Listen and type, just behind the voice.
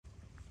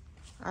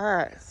All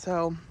right,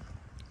 so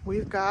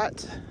we've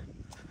got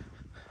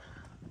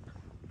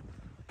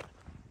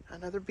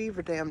another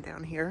beaver dam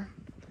down here.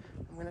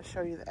 I'm going to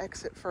show you the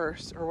exit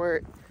first, or where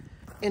it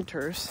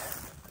enters.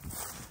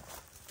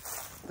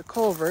 The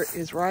culvert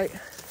is right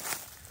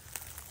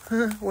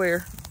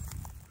where?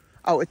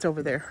 Oh, it's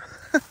over there.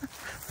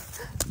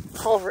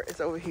 Culvert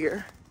is over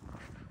here,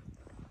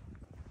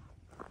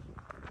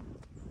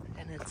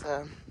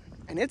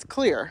 and it's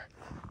clear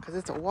because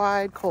it's a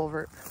wide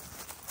culvert.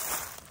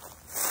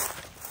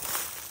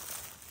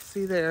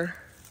 See there,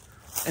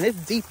 and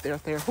it's deep there.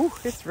 Whew,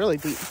 it's really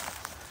deep.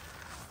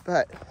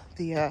 But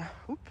the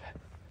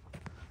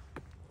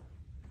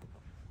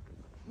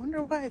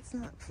wonder why it's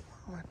not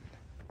flowing.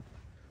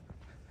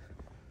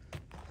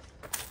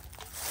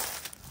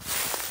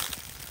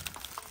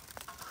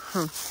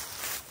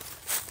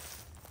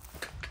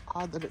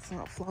 Odd that it's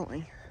not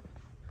flowing.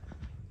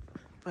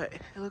 But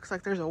it looks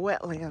like there's a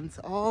wetlands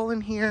all in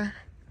here.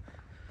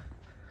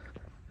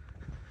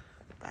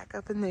 Back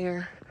up in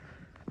there.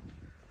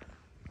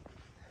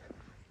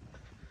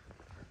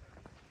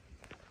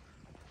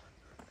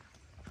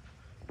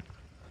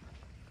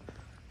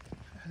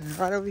 And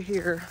right over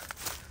here,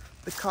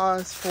 the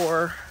cause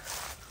for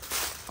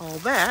all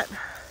that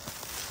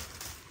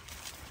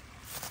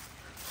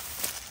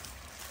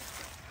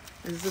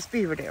is this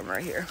beaver dam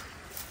right here.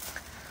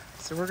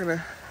 So we're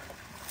gonna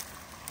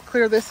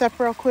clear this up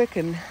real quick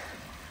and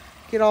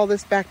get all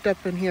this backed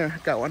up in here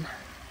going.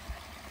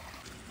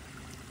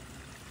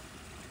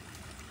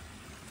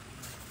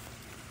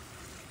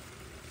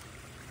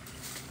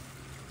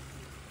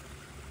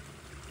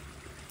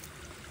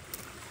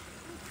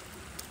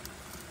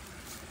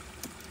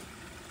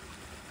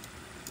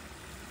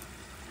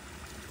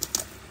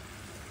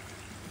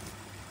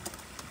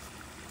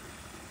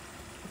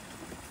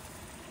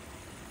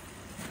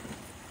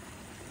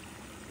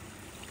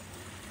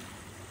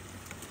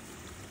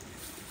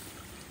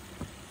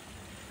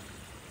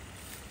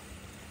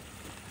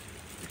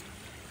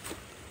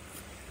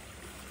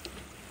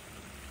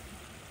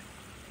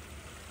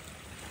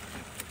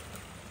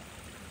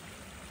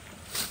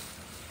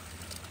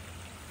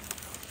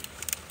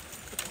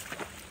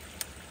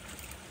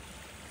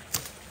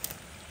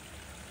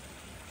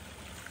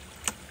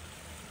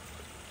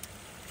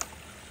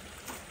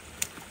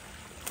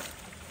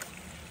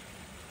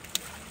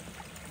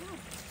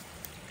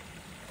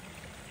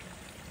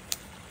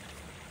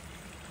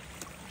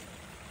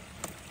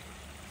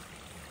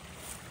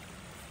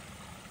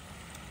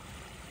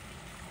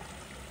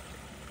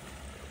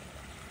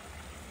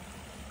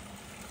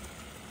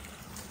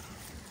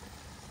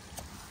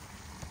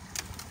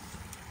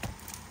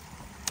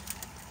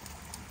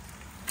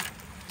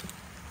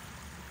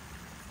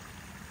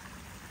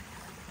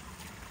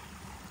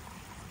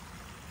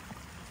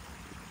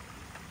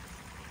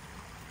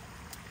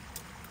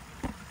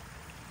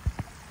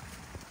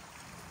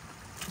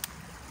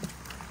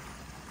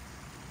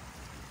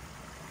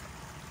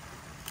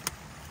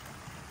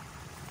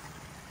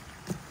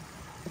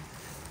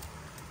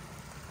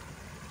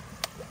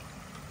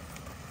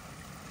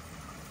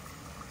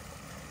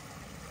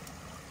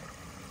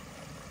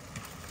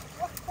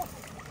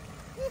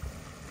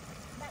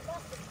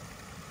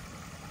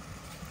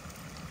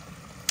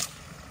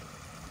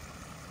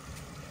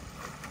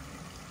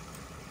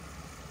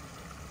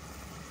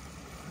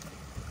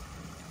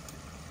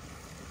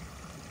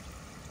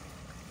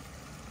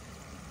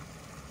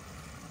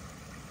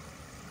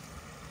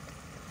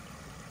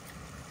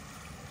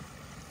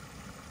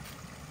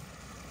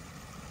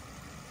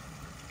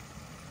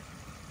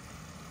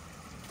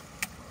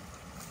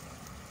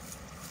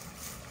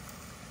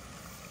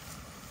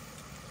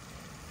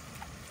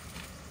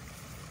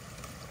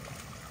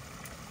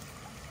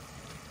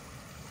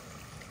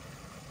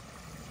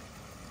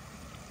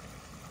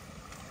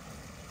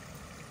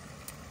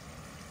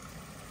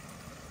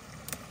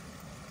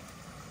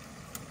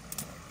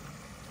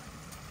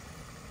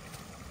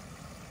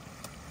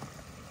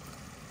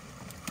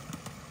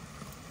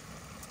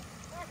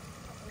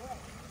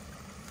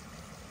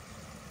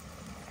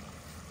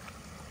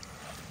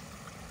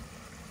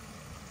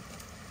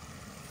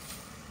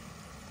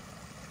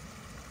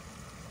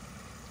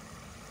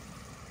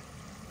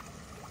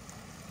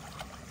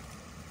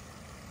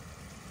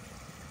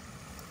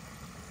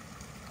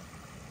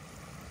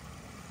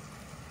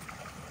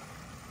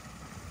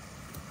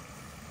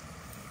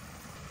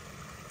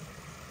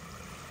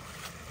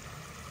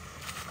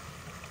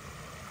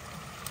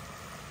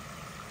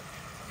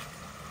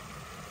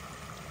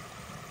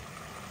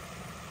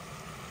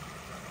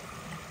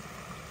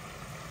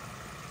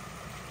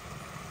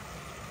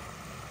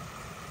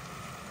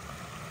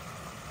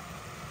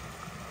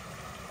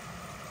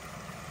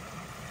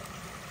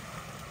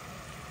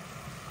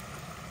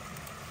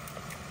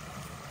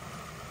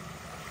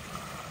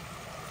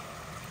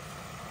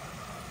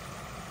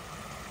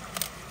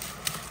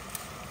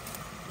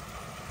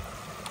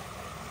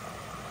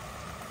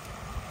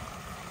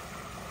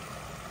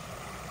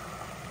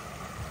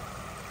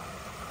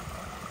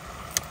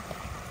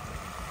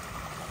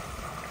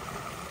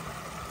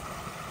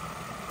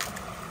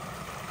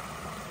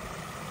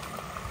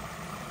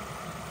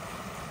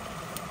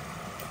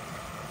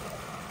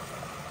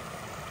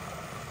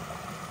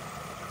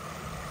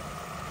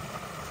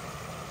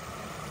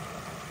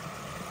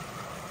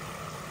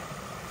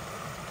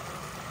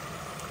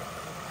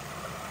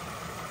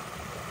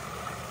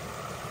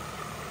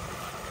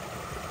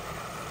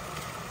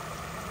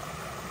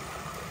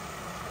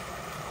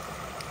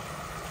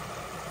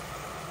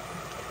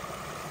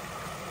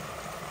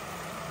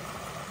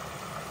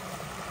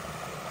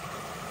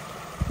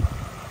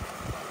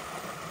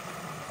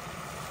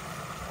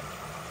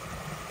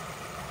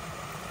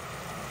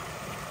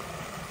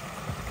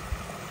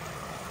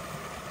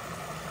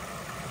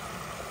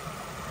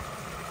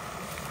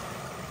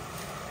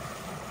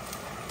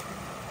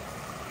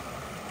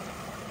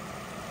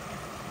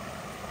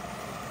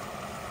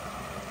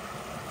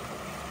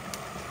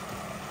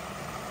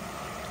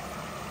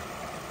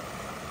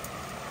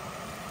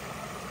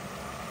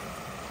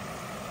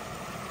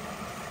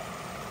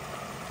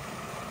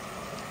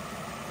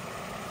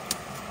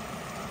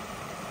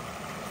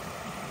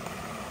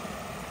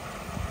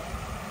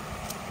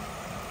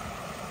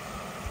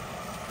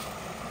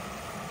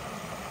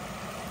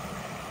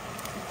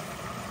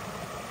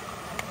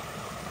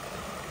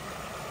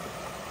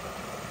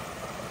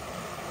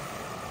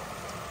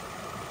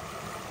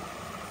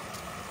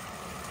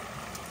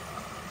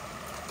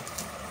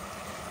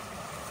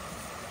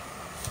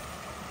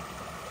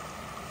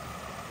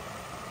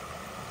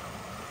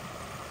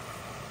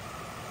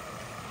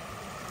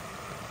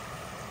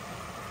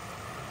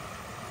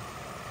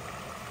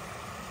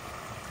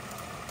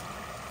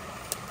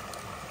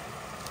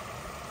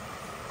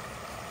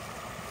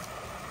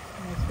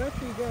 works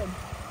pretty good.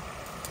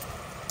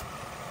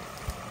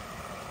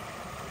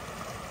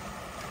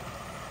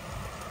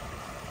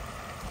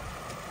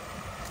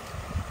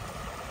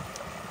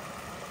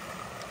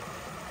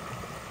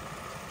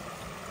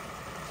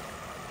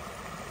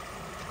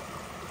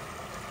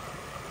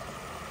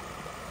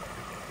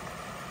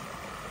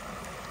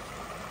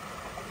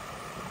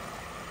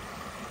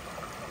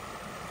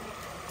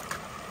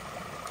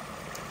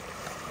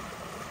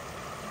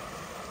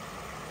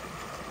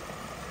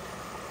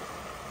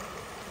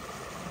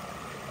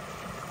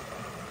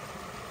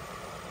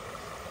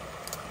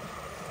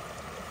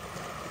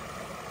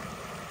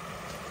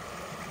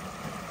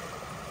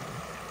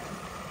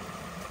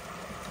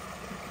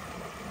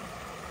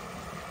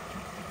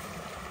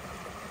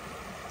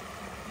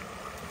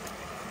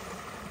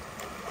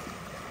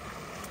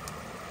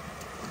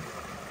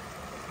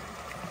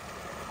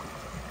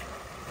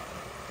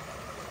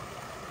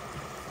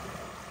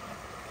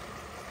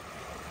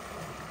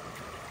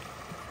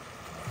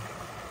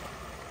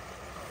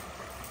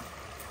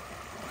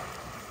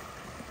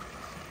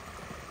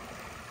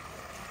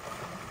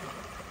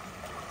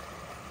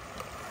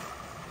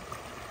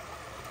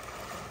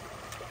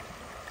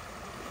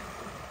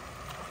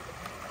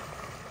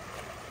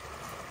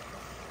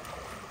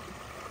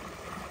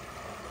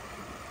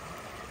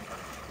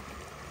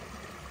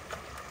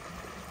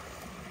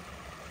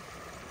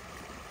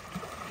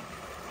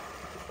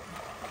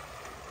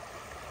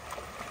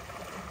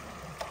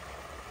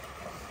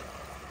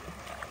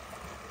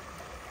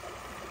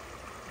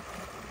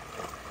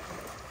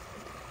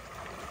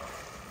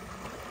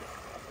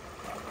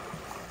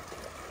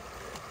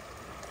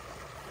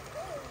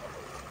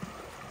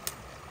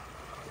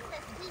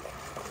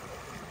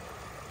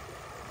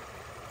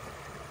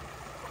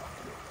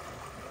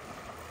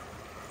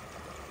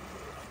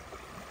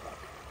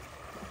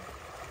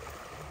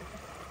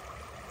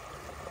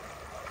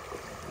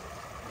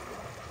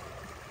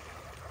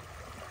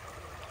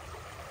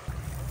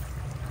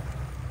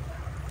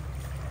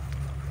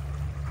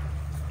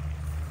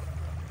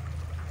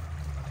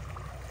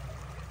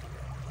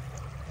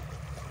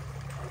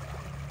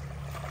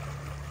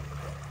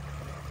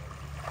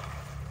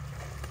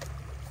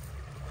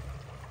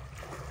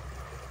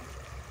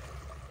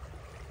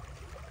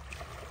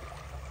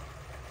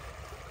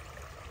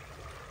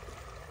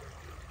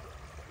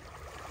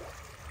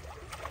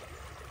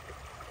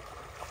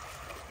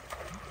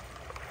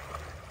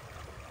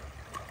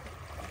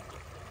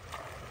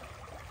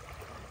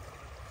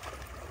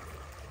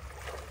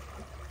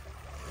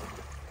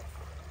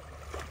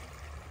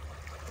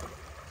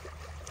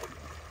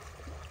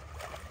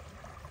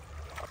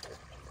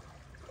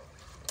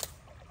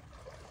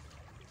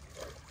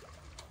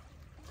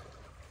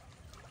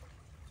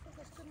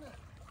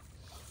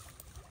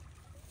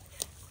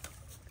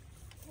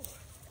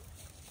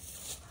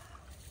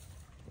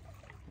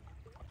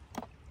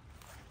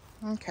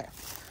 Okay,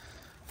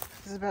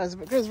 this is about as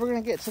good as we're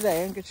gonna get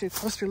today. And get you a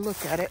closer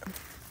look at it.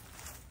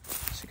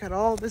 She got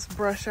all this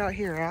brush out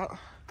here out.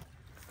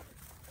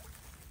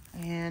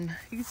 And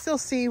you can still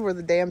see where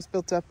the dam's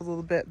built up a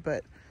little bit,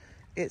 but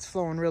it's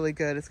flowing really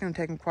good. It's gonna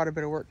take them quite a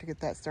bit of work to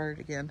get that started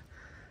again.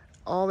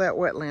 All that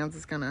wetlands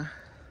is gonna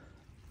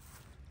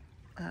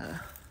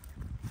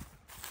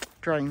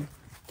drain.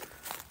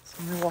 So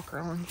I'm gonna walk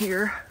around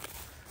here.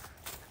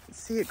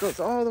 See, it goes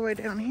all the way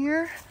down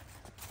here.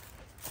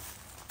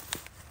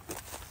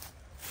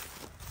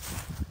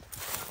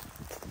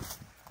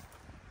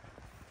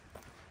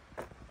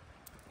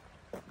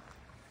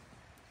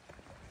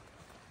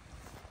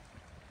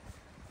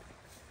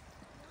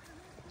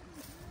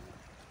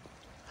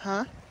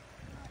 Huh?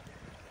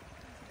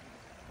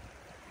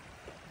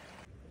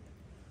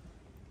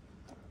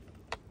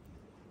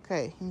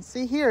 Okay, you can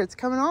see here, it's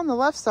coming on the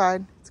left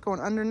side. It's going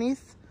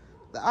underneath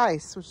the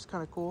ice, which is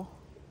kind of cool.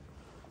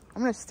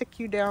 I'm gonna stick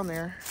you down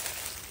there.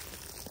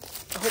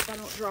 I hope I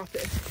don't drop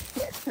it.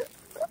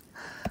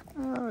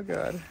 Oh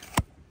God.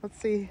 Let's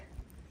see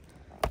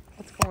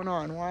what's going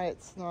on, why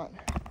it's not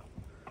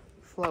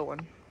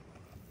flowing.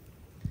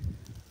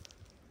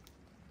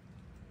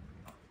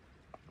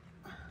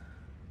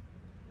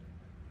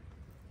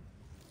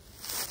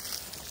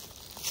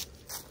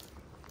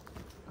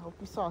 I hope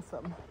you saw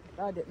something.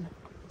 I didn't.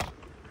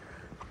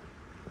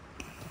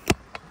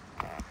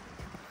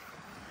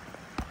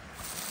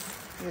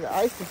 Yeah, the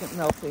ice isn't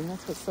melting.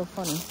 That's what's so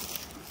funny.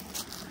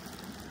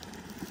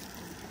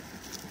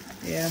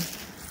 Yeah.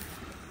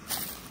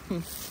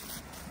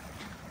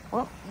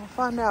 Well, we'll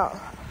find out.